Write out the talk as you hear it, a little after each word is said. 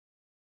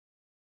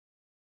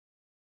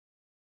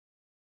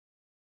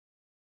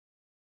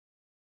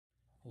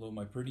Hello,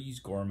 my pretties.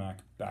 Gormac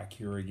back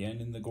here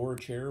again in the Gore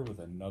chair with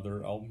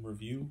another album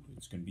review.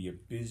 It's going to be a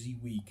busy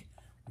week.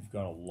 We've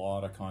got a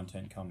lot of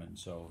content coming,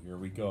 so here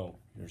we go.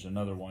 Here's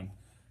another one.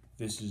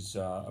 This is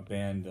a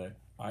band that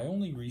I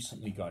only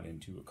recently got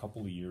into a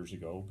couple of years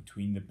ago,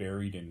 Between the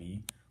Buried and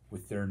Me,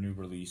 with their new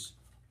release,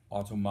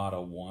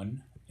 Automata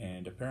 1,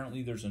 and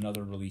apparently there's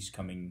another release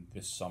coming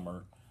this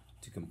summer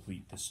to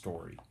complete the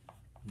story.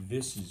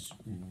 This is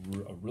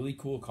a really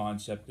cool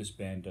concept. This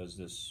band does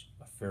this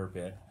a fair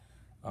bit.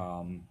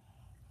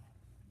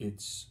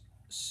 It's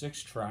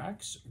 6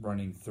 tracks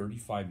running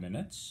 35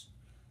 minutes,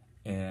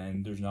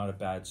 and there's not a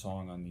bad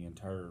song on the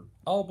entire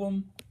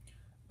album.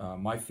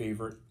 My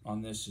favorite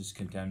on this is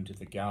Condemned to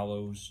the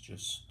Gallows,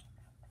 just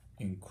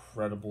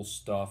incredible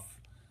stuff.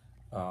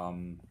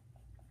 I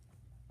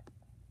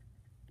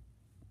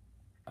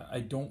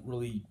don't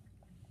really,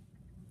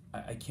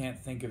 I can't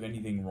think of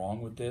anything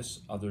wrong with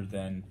this other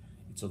than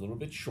it's a little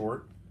bit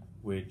short,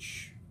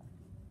 which,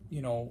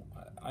 you know,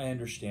 I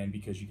understand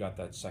because you got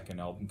that second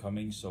album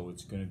coming, so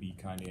it's going to be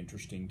kind of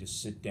interesting to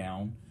sit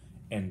down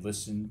and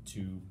listen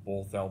to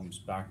both albums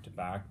back to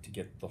back to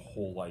get the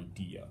whole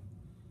idea.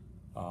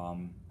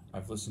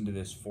 I've listened to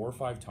this 4 or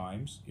 5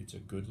 times. It's a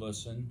good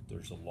listen.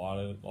 There's a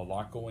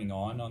lot going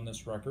on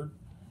this record,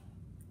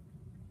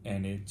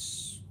 and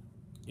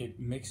it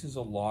mixes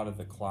a lot of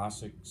the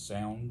classic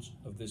sounds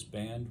of this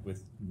band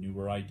with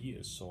newer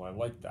ideas. So I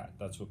like that.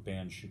 That's what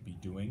bands should be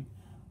doing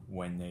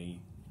when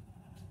they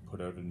put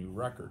out a new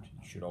record.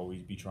 You should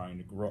always be trying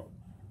to grow.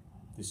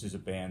 This is a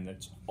band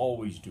that's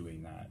always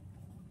doing that.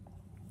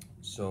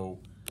 So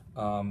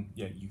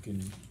yeah, you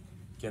can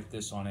get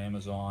this on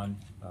Amazon,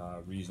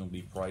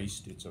 reasonably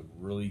priced. It's a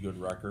really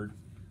good record.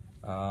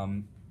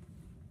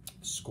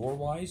 Score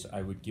wise,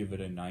 I would give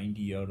it a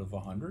 90 out of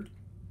 100.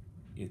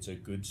 It's a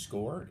good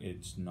score.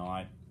 It's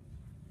not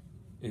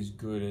as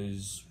good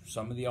as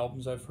some of the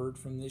albums I've heard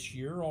from this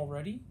year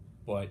already,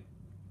 but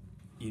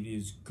it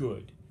is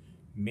good.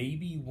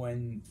 Maybe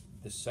when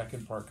the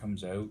second part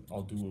comes out,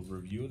 I'll do a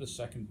review of the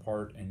second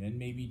part and then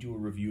maybe do a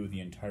review of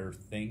the entire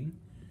thing,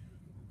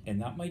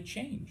 and that might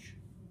change.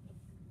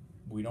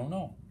 We don't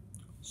know.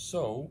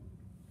 So,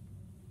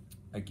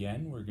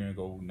 again, we're going to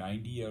go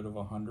 90 out of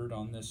 100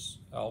 on this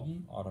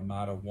album,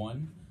 Automata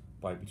 1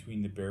 by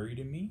Between the Buried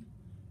and Me,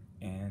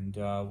 and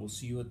we'll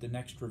see you at the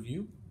next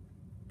review.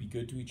 Be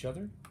good to each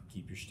other.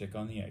 Keep your stick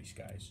on the ice,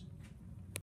 guys.